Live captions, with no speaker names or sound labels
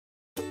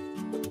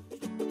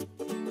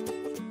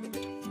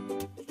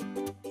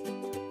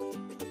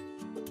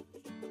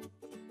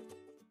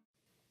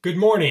Good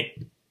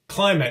morning.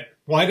 Climate.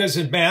 Why does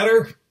it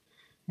matter?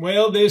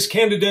 Well, this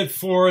candidate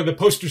for the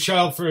poster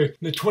child for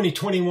the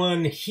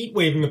 2021 heat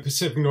wave in the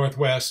Pacific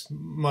Northwest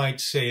might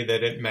say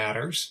that it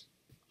matters.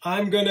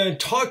 I'm going to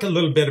talk a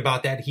little bit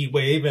about that heat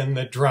wave and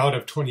the drought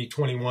of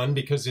 2021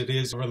 because it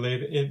is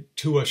related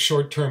to a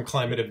short-term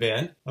climate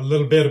event. A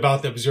little bit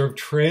about the observed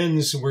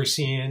trends we're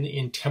seeing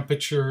in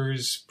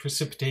temperatures,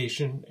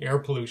 precipitation, air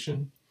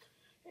pollution,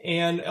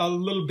 and a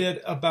little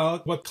bit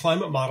about what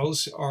climate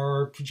models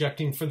are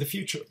projecting for the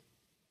future.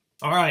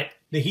 All right,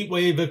 the heat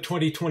wave of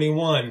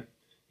 2021.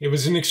 It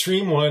was an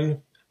extreme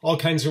one. All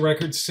kinds of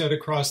records set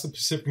across the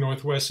Pacific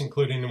Northwest,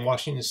 including in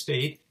Washington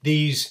State.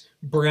 These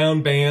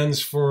brown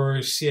bands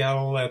for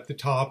Seattle at the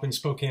top and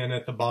Spokane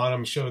at the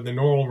bottom show the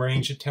normal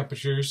range of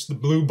temperatures. The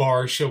blue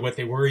bars show what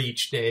they were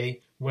each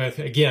day, with,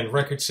 again,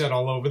 records set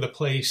all over the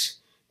place.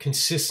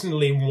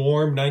 Consistently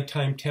warm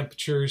nighttime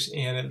temperatures,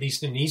 and at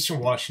least in eastern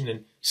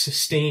Washington,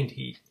 sustained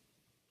heat.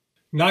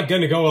 Not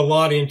going to go a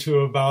lot into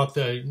about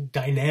the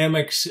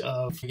dynamics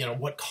of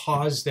what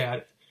caused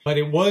that, but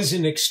it was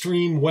an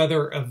extreme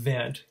weather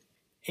event,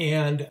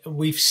 and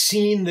we've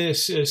seen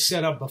this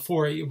set up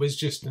before. It was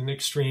just an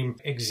extreme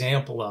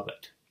example of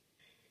it.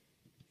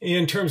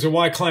 In terms of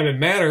why climate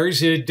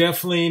matters, it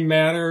definitely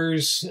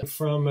matters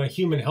from a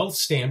human health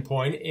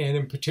standpoint, and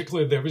in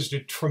particular, there was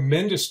a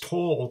tremendous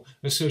toll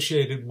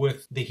associated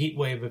with the heat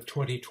wave of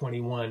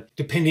 2021.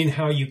 Depending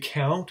how you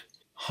count,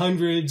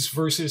 hundreds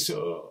versus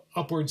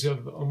upwards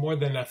of more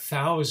than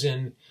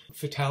 1,000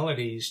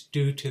 fatalities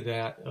due to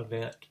that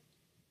event.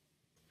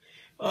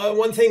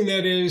 One thing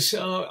that is,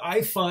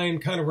 I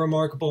find kind of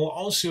remarkable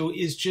also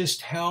is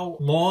just how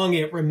long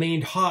it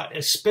remained hot,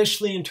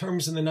 especially in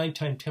terms of the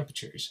nighttime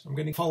temperatures. I'm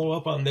going to follow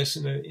up on this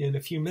in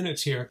a few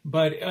minutes here.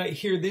 But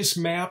here, this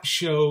map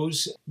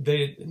shows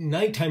the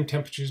nighttime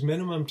temperatures,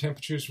 minimum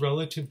temperatures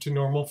relative to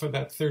normal for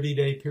that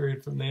 30-day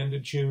period from the end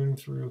of June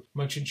through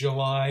much of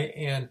July.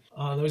 And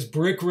those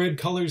brick red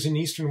colors in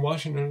eastern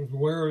Washington,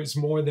 where it was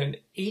more than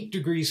 8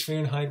 degrees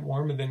Fahrenheit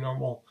warmer than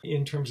normal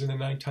in terms of the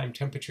nighttime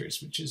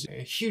temperatures, which is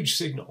a huge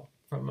signal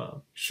from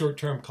a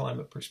short-term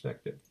climate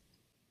perspective.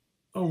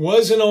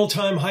 Was an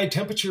all-time high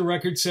temperature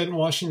record set in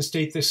Washington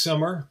State this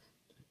summer?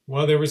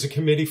 Well, there was a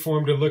committee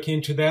formed to look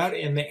into that,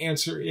 and the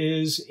answer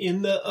is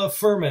in the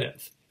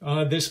affirmative.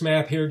 This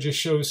map here just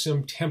shows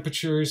some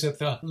temperatures at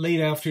the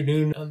late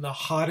afternoon on the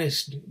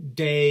hottest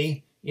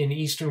day in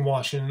eastern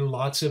Washington.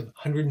 Lots of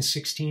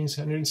 116s,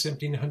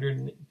 117,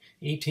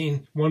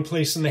 118. One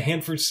place in the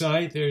Hanford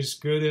site, there's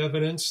good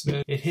evidence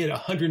that it hit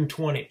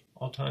 120,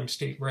 all-time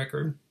state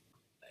record.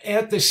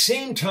 At the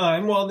same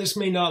time, while this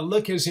may not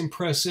look as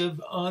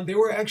impressive, there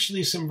were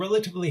actually some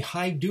relatively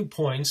high dew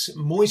points,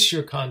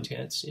 moisture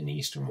contents in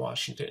eastern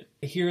Washington.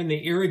 Here in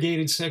the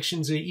irrigated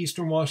sections of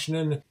eastern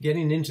Washington,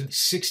 getting into the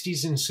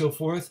 60s and so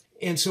forth.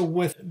 And so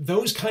with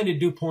those kind of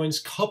dew points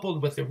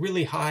coupled with the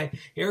really high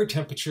air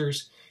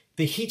temperatures,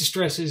 the heat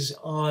stresses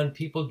on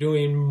people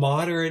doing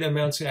moderate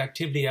amounts of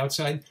activity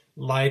outside,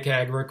 like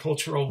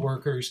agricultural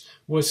workers,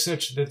 was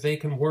such that they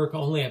can work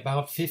only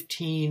about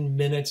 15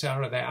 minutes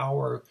out of the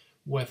hour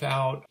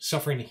without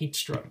suffering a heat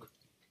stroke.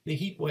 The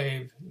heat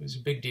wave was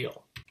a big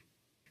deal.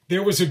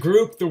 There was a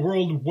group, the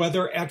World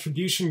Weather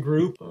Attribution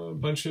Group, a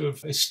bunch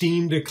of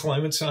esteemed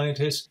climate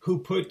scientists who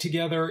put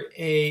together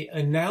an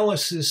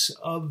analysis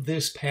of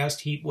this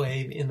past heat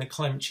wave in the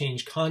climate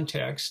change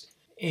context.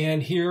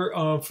 And here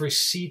for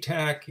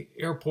SeaTac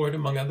Airport,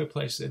 among other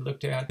places they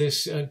looked at,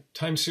 this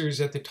time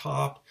series at the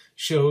top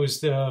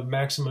shows the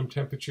maximum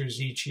temperatures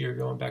each year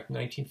going back to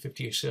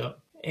 1950 or so.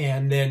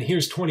 And then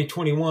here's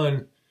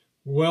 2021,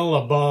 well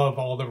above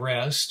all the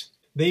rest.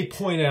 They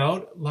point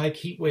out, like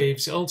heat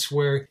waves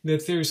elsewhere,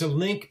 that there's a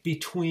link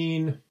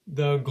between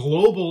the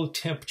global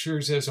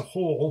temperatures as a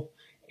whole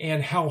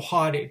and how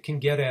hot it can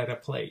get at a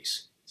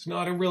place. It's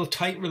not a real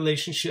tight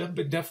relationship,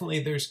 but definitely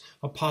there's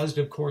a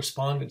positive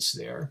correspondence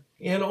there.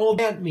 And all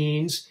that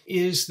means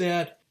is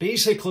that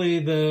basically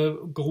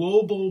the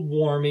global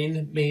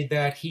warming made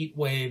that heat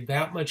wave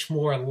that much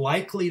more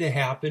likely to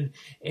happen,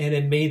 and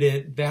it made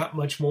it that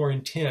much more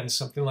intense,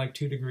 something like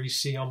 2 degrees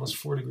C, almost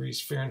 4 degrees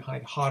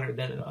Fahrenheit hotter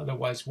than it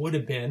otherwise would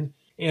have been.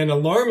 And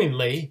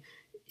alarmingly,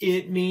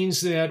 it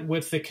means that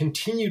with the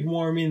continued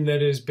warming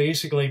that is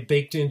basically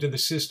baked into the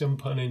system,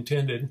 pun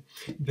intended,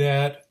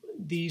 that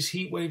these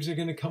heat waves are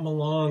going to come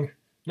along,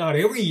 not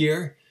every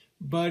year,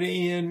 but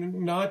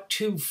in not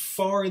too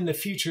far in the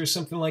future,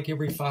 something like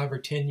every 5 or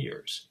 10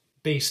 years,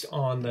 based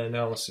on the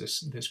analysis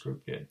this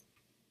group did.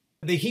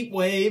 The heat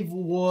wave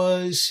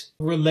was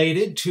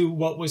related to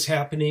what was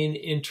happening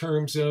in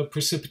terms of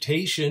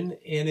precipitation,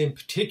 and in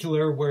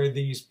particular where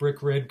these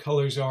brick red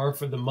colors are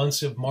for the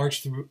months of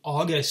March through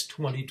August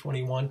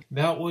 2021.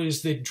 That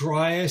was the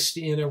driest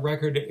in a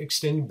record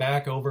extending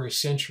back over a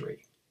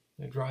century.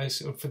 The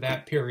driest for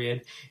that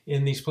period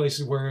in these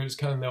places where it was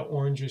kind of the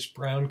orangish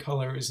brown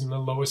color is in the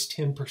lowest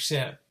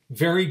 10%.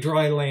 Very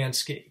dry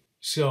landscape.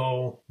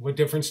 So what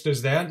difference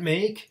does that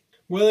make?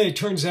 Well, it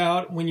turns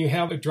out when you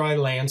have a dry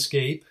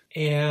landscape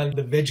and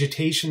the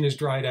vegetation is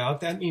dried out,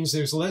 that means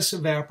there's less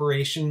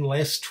evaporation,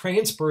 less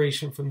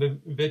transpiration from the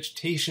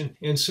vegetation.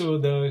 And so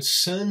the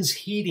sun's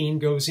heating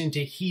goes into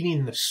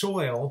heating the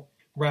soil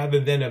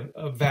rather than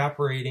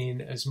evaporating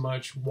as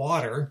much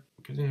water,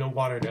 because there's no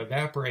water to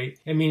evaporate.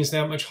 It means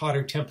that much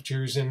hotter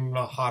temperatures and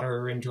a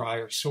hotter and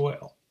drier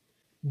soil.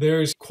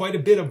 There's quite a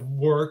bit of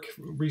work,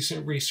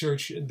 recent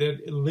research,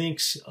 that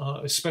links,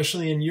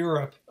 especially in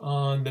Europe,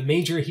 on the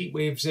major heat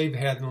waves they've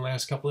had in the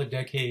last couple of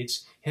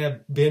decades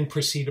have been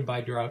preceded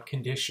by drought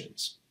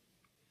conditions.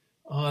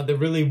 The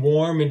really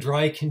warm and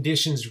dry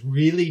conditions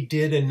really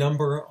did a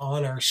number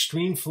on our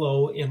stream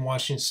flow in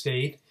Washington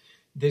State.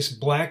 This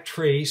black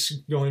trace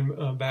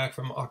going back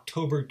from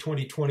October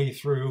 2020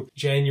 through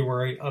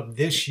January of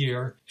this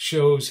year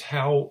shows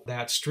how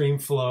that stream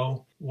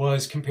flow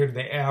was compared to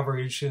the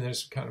average, and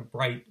there's kind of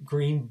bright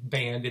green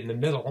band in the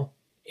middle.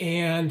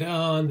 And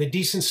the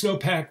decent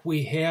snowpack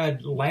we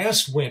had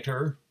last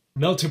winter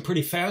melted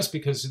pretty fast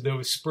because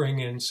the spring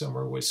and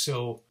summer was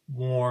so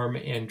warm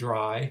and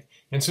dry.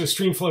 And so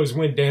stream flows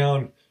went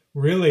down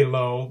really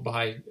low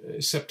by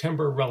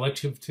September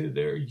relative to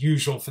their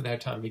usual for that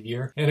time of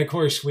year. And of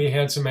course, we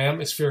had some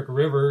atmospheric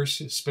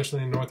rivers,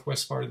 especially in the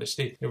northwest part of the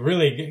state, that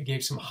really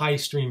gave some high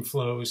stream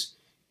flows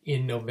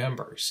in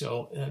November.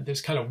 So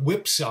this kind of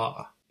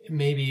whipsaw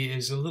maybe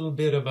is a little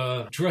bit of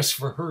a dress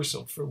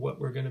rehearsal for what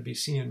we're going to be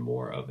seeing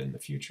more of in the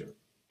future.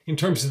 In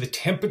terms of the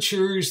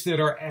temperatures that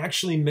are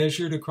actually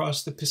measured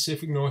across the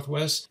Pacific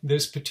Northwest,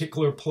 this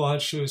particular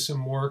plot shows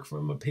some work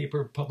from a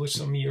paper published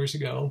some years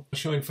ago,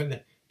 showing for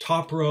the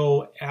top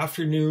row,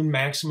 afternoon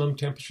maximum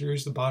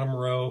temperatures, the bottom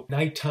row,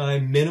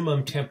 nighttime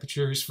minimum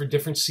temperatures for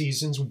different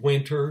seasons,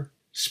 winter,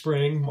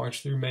 spring,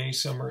 March through May,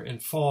 summer,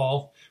 and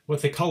fall,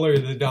 with the color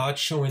of the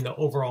dots showing the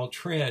overall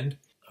trend.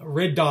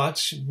 Red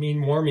dots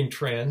mean warming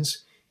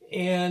trends,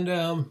 and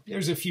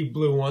there's a few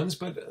blue ones,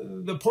 but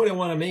the point I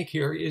want to make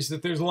here is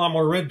that there's a lot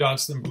more red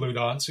dots than blue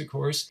dots, of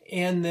course,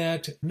 and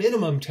that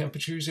minimum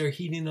temperatures are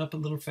heating up a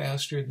little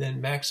faster than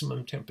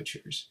maximum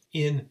temperatures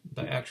in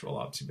the actual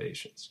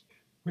observations.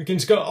 We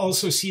can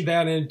also see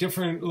that in a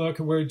different look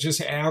where we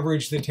just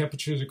average the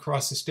temperatures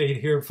across the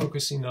state here,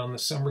 focusing on the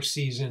summer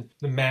season.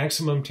 The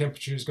maximum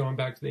temperatures going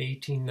back to the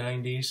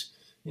 1890s.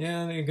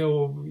 Yeah, they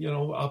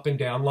go, up and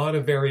down. A lot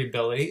of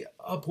variability,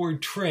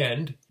 upward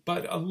trend,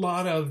 but a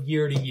lot of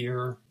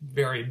year-to-year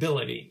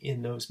variability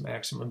in those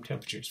maximum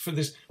temperatures for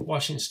this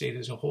Washington state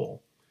as a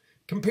whole.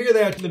 Compare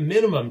that to the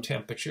minimum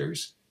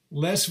temperatures,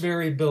 less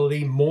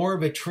variability, more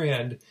of a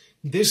trend.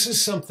 This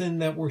is something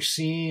that we're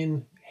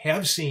seeing,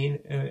 have seen,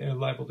 and are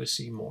liable to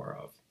see more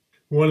of.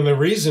 One of the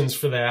reasons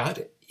for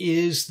that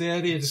is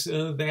that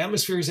the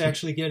atmosphere is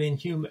actually getting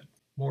humid,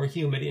 more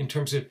humid in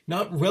terms of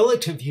not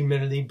relative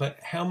humidity, but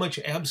how much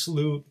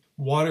absolute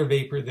water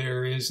vapor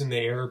there is in the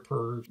air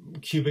per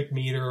cubic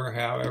meter, or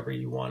however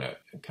you want to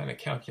kind of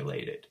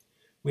calculate it.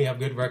 We have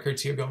good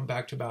records here going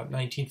back to about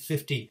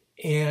 1950.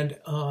 And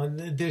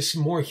this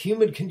more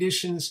humid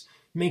conditions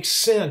makes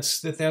sense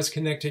that that's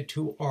connected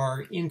to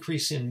our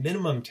increase in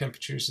minimum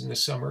temperatures in the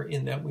summer,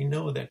 in that we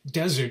know that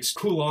deserts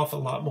cool off a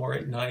lot more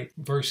at night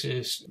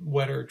versus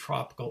wetter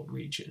tropical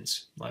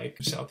regions like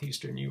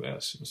southeastern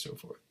U.S. and so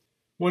forth.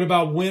 What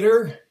about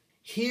winter?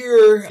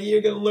 Here,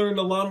 you're going to learn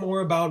a lot more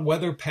about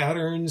weather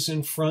patterns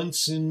and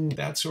fronts and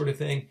that sort of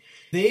thing.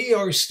 They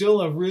are still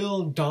a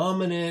real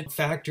dominant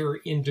factor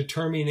in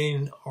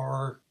determining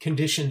our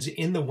conditions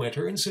in the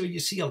winter. And so you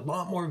see a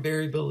lot more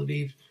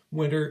variability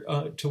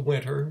winter to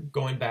winter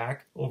going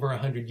back over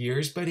 100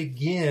 years. But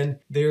again,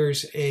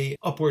 there's a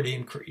upward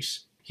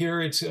increase. Here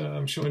it's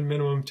I'm showing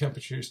minimum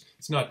temperatures.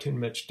 It's not too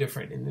much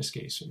different in this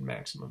case in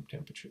maximum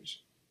temperatures.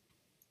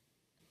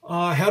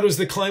 How does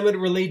the climate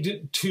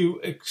relate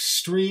to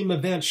extreme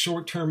events,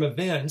 short-term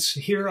events?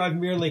 Here I've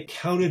merely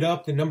counted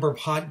up the number of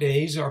hot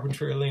days,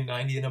 arbitrarily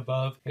 90 and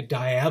above, at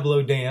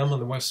Diablo Dam on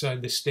the west side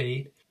of the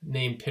state,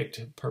 name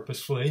picked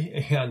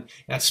purposefully, and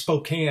at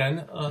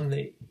Spokane on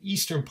the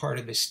eastern part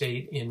of the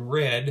state in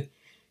red.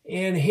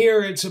 And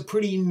here it's a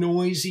pretty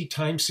noisy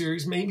time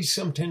series, maybe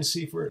some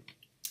tendency for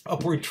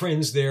upward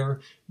trends there,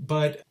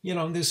 but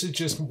this is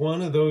just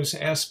one of those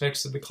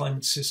aspects of the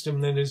climate system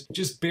that is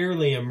just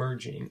barely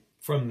emerging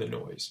from the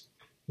noise.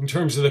 In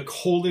terms of the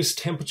coldest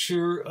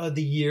temperature of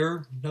the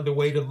year, another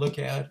way to look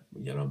at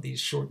these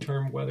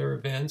short-term weather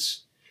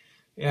events.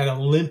 At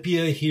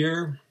Olympia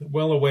here,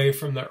 well away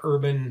from the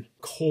urban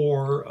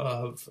core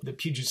of the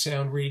Puget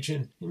Sound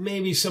region,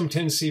 maybe some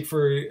tendency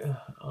for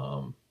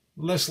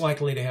less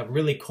likely to have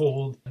really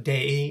cold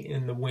day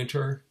in the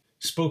winter.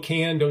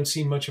 Spokane, don't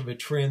see much of a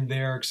trend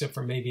there except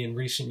for maybe in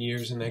recent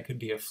years, and that could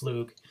be a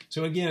fluke.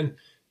 So again,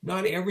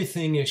 not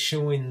everything is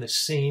showing the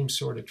same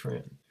sort of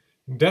trend.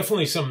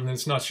 Definitely something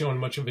that's not showing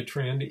much of a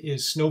trend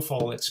is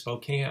snowfall at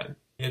Spokane.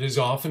 It is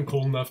often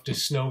cold enough to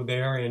snow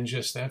there, and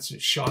that's a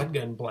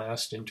shotgun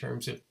blast in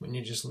terms of when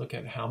you just look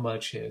at how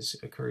much has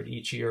occurred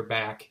each year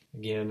back,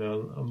 again,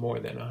 more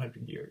than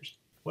 100 years.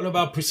 What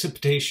about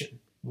precipitation?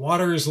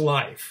 Water is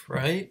life,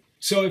 right?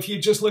 So if you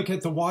just look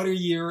at the water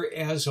year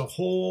as a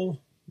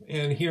whole,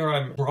 And here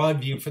I'm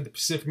broad view for the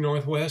Pacific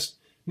Northwest,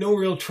 no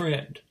real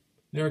trend.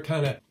 There are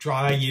kind of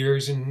dry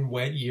years and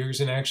wet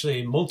years, and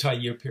actually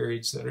multi-year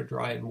periods that are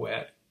dry and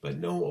wet, but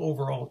no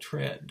overall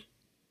trend.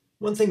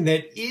 One thing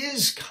that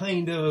is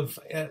kind of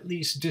at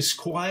least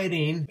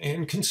disquieting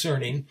and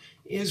concerning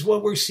is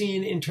what we're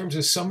seeing in terms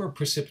of summer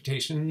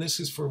precipitation, and this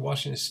is for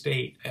Washington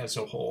State as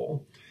a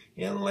whole.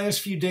 And the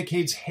last few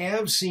decades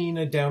have seen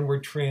a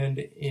downward trend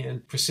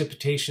in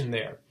precipitation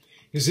there.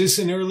 Is this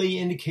an early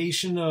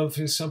indication of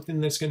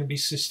something that's going to be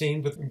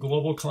sustained with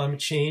global climate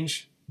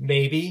change?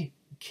 Maybe.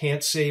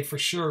 Can't say for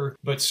sure,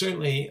 but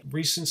certainly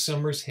recent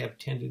summers have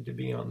tended to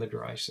be on the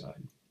dry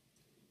side.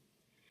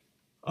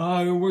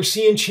 We're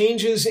seeing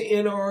changes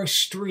in our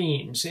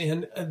streams,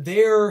 and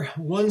there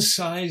one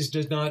size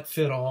does not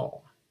fit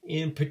all.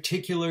 In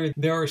particular,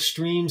 there are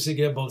streams that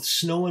get both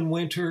snow and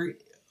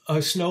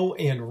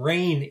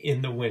rain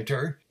in the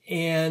winter,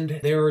 and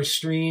there are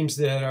streams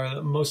that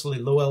are mostly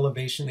low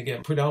elevation that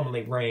get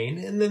predominantly rain.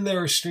 And then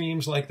there are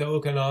streams like the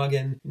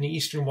Okanagan in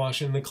eastern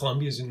Washington. The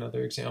Columbia is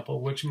another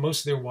example, which most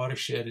of their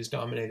watershed is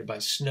dominated by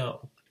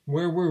snow.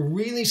 Where we're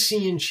really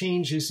seeing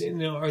changes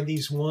in are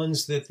these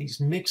ones that these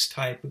mixed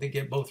type, they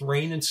get both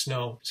rain and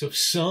snow. So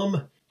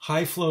some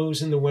high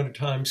flows in the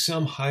wintertime,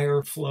 some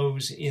higher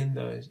flows in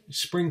the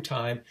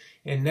springtime.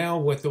 And now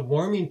with the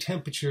warming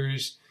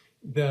temperatures,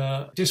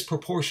 the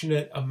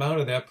disproportionate amount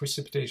of that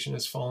precipitation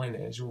is falling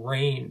as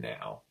rain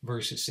now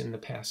versus in the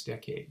past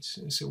decades.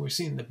 And so we're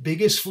seeing the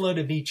biggest flood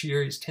of each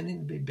year is tending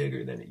to be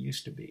bigger than it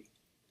used to be.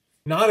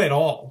 Not at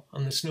all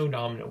on the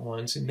snow-dominant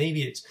ones, and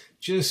maybe it's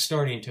just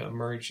starting to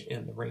emerge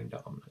in the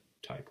rain-dominant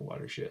type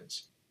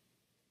watersheds.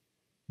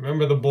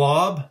 Remember the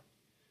blob?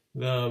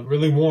 The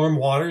really warm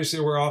waters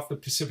that were off the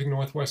Pacific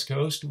Northwest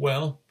coast?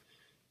 Well,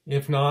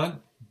 if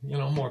not,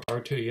 more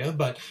power to you,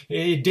 but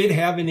it did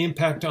have an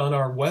impact on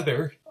our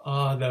weather.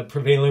 The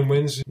prevailing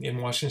winds in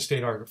Washington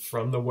State are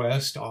from the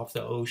west, off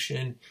the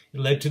ocean.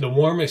 It led to the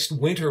warmest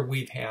winter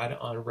we've had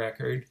on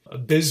record,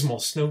 abysmal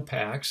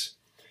snowpacks.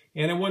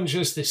 And it wasn't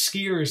just the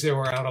skiers that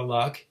were out of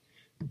luck,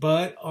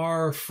 but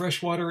our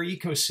freshwater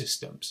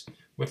ecosystems.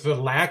 With the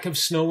lack of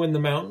snow in the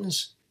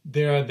mountains,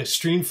 the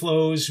stream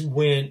flows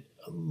went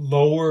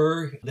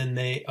lower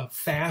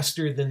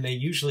faster than they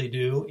usually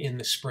do in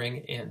the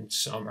spring and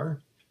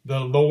summer. The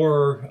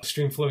lower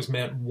stream flows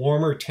meant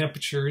warmer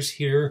temperatures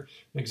here.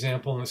 An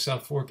example in the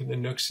South Fork of the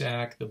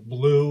Nooksack. The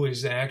blue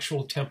is the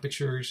actual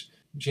temperatures,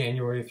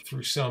 January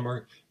through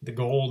summer. The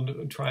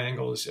gold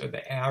triangles are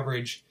the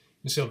average.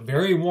 And so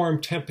very warm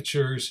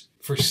temperatures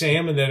for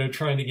salmon that are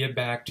trying to get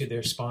back to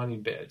their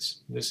spawning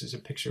beds. This is a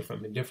picture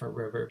from a different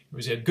river. It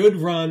was a good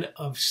run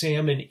of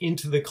salmon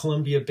into the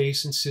Columbia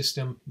Basin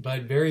system,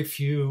 but very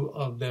few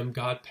of them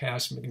got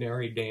past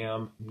McNary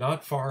Dam,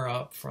 not far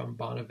up from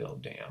Bonneville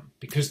Dam,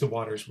 because the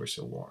waters were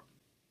so warm.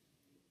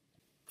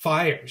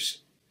 Fires.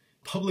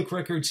 Public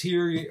records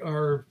here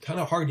are kind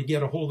of hard to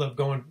get a hold of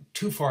going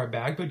too far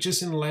back, but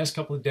just in the last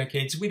couple of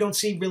decades, we don't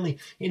see really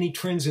any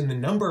trends in the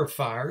number of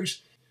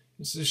fires.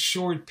 It's a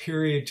short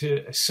period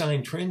to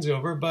assign trends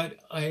over, but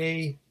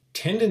a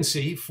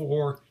tendency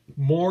for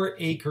more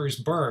acres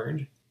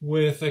burned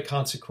with a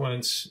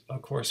consequence,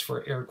 of course,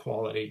 for air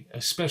quality,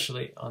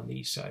 especially on the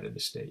east side of the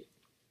state.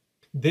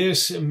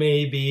 This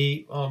may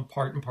be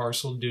part and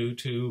parcel due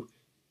to,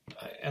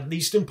 at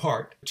least in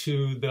part,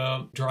 to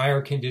the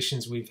drier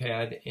conditions we've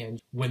had. And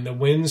when the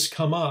winds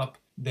come up,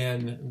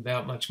 then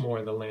that much more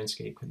of the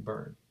landscape can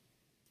burn.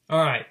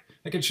 All right.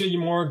 I could show you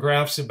more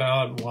graphs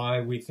about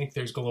why we think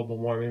there's global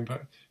warming,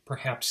 but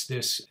perhaps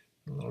this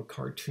little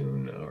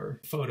cartoon or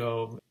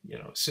photo,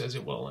 says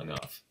it well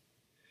enough.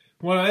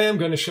 What I am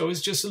going to show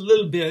is just a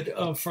little bit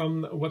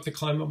from what the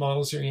climate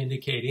models are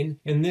indicating.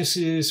 And this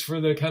is for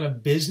the kind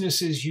of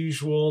business as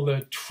usual,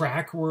 the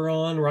track we're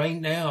on right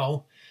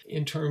now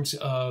in terms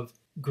of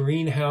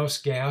greenhouse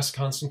gas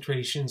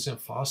concentrations and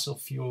fossil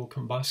fuel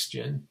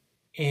combustion.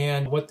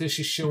 And what this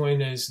is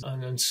showing is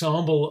an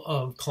ensemble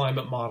of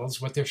climate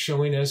models, what they're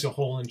showing as a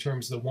whole in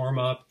terms of the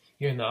warm-up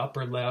here in the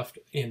upper left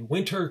in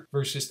winter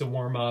versus the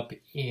warm-up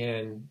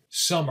in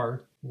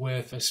summer,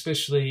 with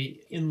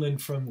especially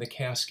inland from the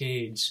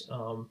Cascades,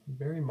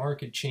 very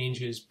marked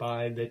changes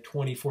by the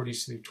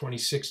 2040s through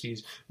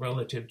 2060s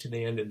relative to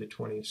the end of the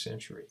 20th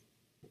century.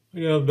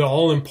 The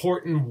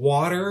all-important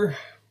water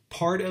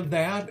part of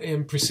that,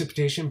 and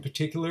precipitation in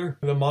particular,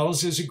 the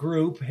models as a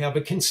group have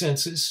a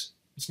consensus.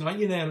 It's not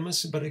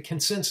unanimous, but a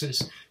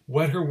consensus.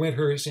 Wetter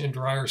winters and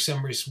drier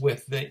summers,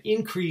 with the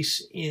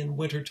increase in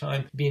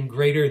wintertime being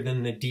greater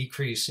than the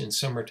decrease in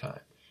summertime.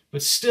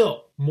 But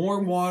still, more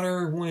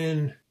water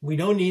when we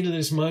don't need it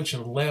as much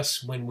and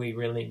less when we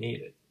really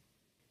need it.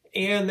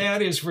 And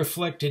that is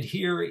reflected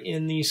here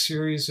in these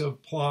series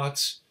of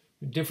plots,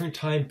 different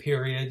time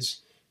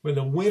periods, with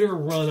the winter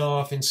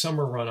runoff and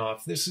summer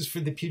runoff. This is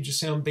for the Puget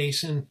Sound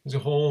Basin as a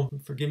whole.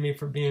 Forgive me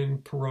for being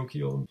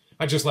parochial.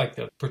 I just like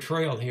the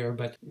portrayal here,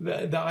 but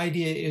the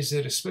idea is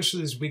that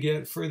especially as we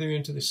get further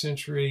into the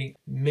century,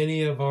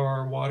 many of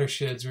our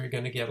watersheds are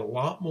going to get a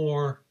lot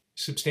more,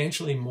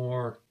 substantially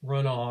more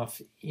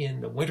runoff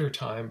in the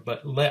wintertime,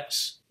 but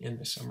less in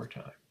the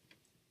summertime.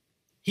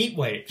 Heat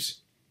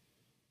waves.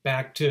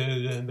 Back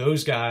to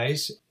those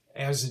guys.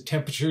 As the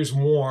temperatures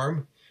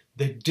warm,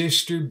 the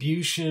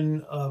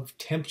distribution of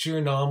temperature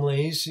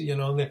anomalies,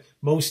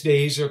 most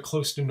days are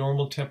close to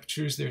normal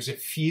temperatures. There's a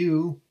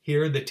few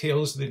here, the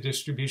tails of the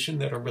distribution,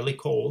 that are really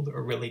cold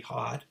or really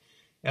hot.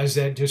 As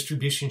that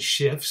distribution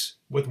shifts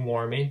with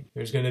warming,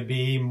 there's going to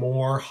be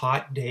more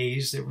hot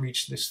days that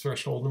reach this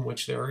threshold in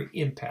which there are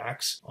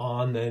impacts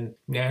on the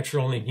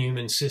natural and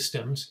human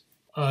systems.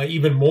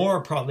 Even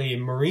more probably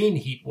marine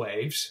heat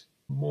waves.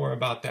 More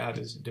about that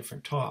is a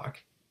different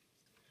talk.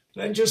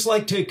 I'd just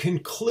like to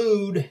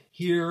conclude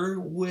here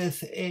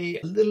with a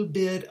little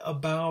bit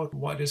about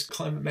what does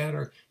climate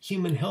matter,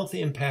 human health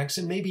impacts,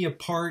 and maybe a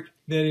part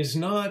that is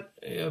not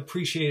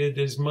appreciated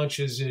as much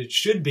as it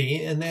should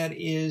be, and that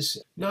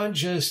is not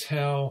just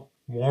how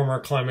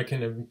warmer climate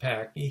can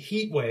impact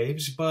heat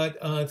waves, but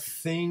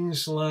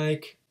things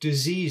like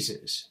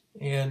diseases.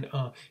 And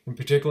in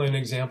particular, an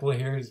example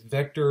here is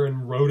vector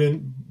and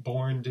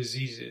rodent-borne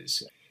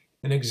diseases.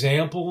 An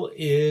example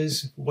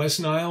is West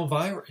Nile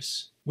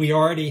virus. We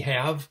already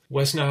have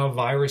West Nile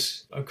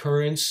virus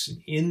occurrence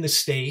in the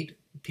state.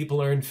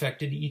 People are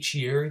infected each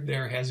year.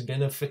 There has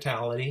been a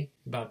fatality.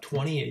 About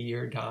 20 a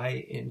year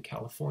die in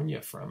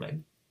California from it.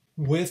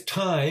 With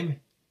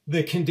time,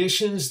 the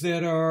conditions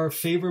that are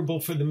favorable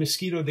for the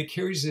mosquito that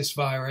carries this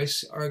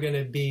virus are going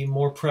to be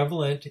more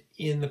prevalent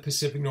in the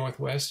Pacific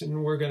Northwest,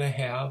 and we're going to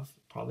have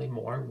probably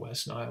more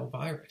West Nile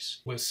virus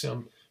with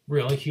some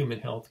real human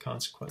health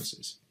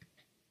consequences.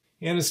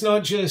 And it's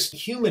not just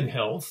human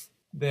health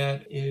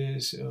that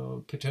is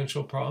a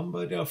potential problem,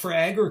 but for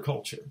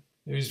agriculture.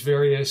 There's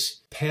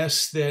various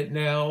pests that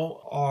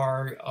now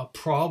are a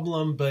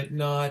problem, but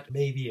not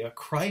maybe a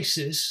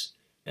crisis.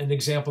 An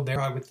example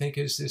there I would think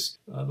is this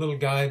little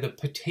guy, the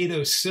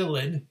potato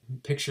psyllid,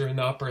 picture in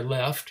the upper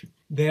left,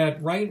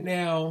 that right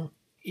now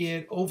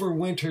it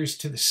overwinters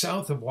to the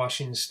south of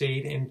Washington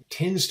State and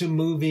tends to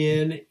move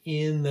in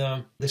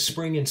the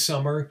spring and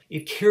summer.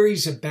 It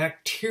carries a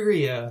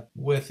bacteria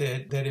with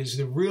it that is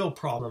the real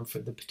problem for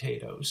the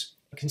potatoes.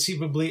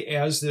 Conceivably,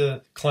 as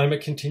the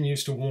climate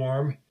continues to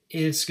warm,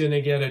 it's going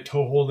to get a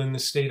toehold in the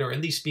state, or at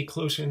least be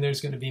closer, and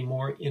there's going to be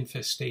more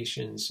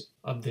infestations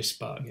of this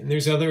bug. And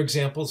there's other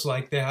examples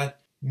like that.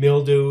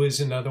 Mildew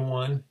is another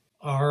one.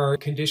 Are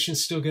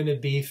conditions still going to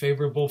be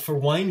favorable for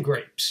wine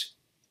grapes?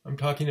 I'm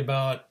talking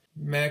about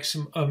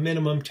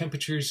minimum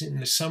temperatures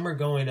in the summer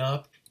going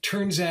up.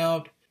 Turns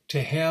out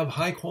to have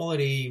high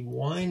quality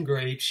wine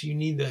grapes, you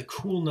need the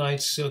cool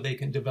nights so they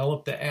can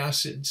develop the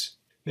acids.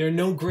 There are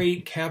no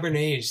great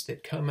Cabernets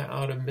that come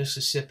out of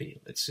Mississippi,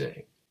 let's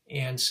say.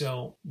 And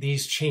so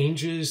these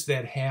changes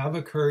that have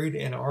occurred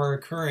and are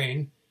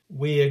occurring,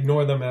 we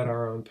ignore them at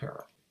our own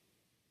peril.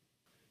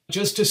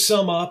 Just to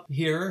sum up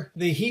here,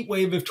 the heat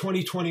wave of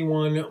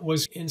 2021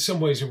 was in some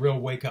ways a real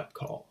wake-up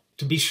call.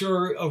 To be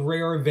sure, a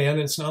rare event.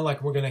 It's not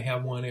like we're going to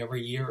have one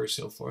every year or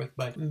so forth,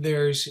 but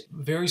there's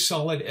very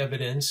solid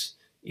evidence.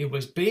 It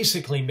was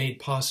basically made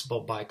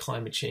possible by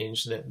climate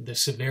change, the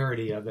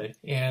severity of it,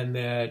 and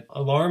that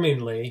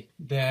alarmingly,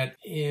 that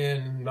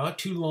in not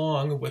too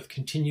long, with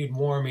continued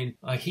warming,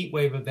 a heat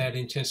wave of that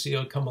intensity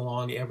will come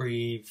along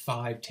every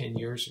 5-10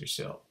 years or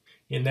so.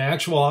 In the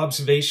actual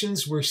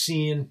observations, we're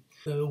seeing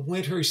the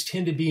winters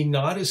tend to be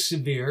not as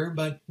severe,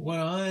 but what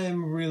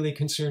I'm really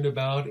concerned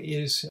about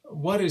is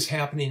what is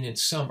happening in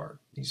summer.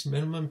 These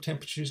minimum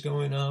temperatures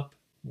going up,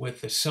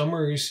 with the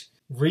summers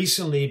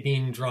recently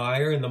being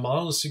drier, and the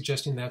model is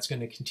suggesting that's going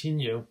to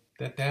continue,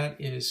 that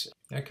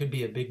could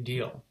be a big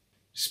deal.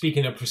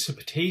 Speaking of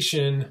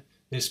precipitation,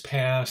 this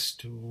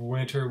past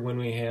winter when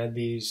we had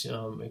these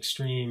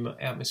extreme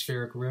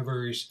atmospheric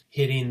rivers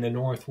hitting the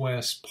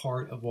northwest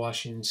part of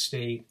Washington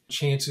State,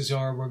 chances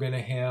are we're going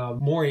to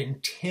have more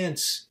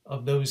intense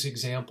of those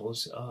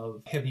examples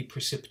of heavy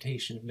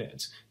precipitation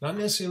events. Not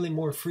necessarily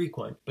more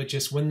frequent, but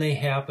just when they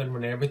happen,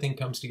 when everything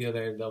comes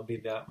together, there'll be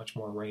that much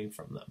more rain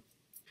from them.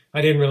 I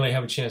didn't really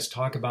have a chance to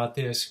talk about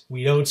this.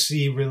 We don't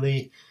see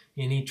really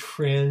any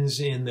trends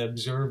in the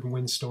observed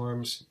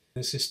windstorms.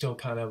 This is still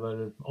kind of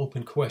an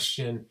open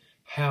question,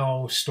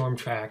 how storm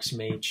tracks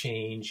may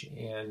change.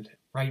 And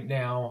right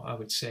now, I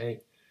would say,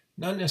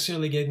 not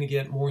necessarily going to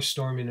get more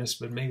storminess,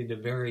 but maybe the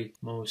very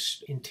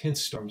most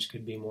intense storms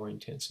could be more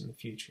intense in the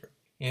future.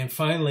 And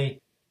finally,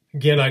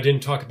 again, I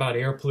didn't talk about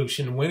air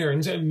pollution in winter.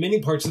 And in many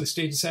parts of the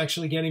state, it's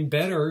actually getting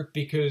better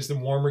because the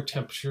warmer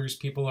temperatures,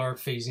 people are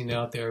phasing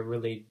out their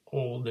really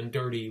old and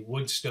dirty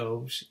wood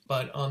stoves.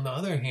 But on the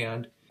other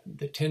hand,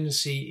 the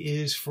tendency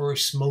is for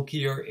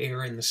smokier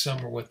air in the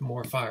summer with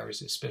more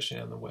fires, especially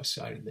on the west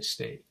side of the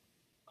state.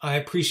 I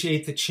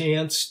appreciate the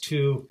chance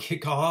to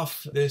kick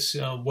off this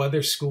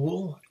weather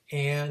school,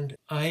 and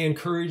I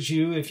encourage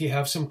you, if you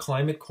have some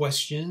climate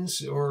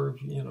questions or,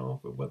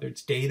 whether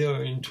it's data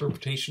or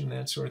interpretation,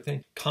 that sort of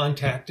thing,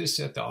 contact us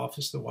at the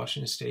Office of the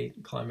Washington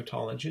State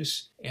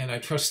Climatologist. And I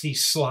trust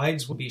these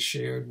slides will be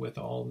shared with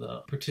all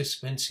the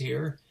participants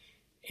here.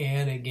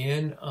 And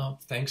again,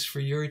 thanks for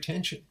your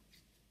attention.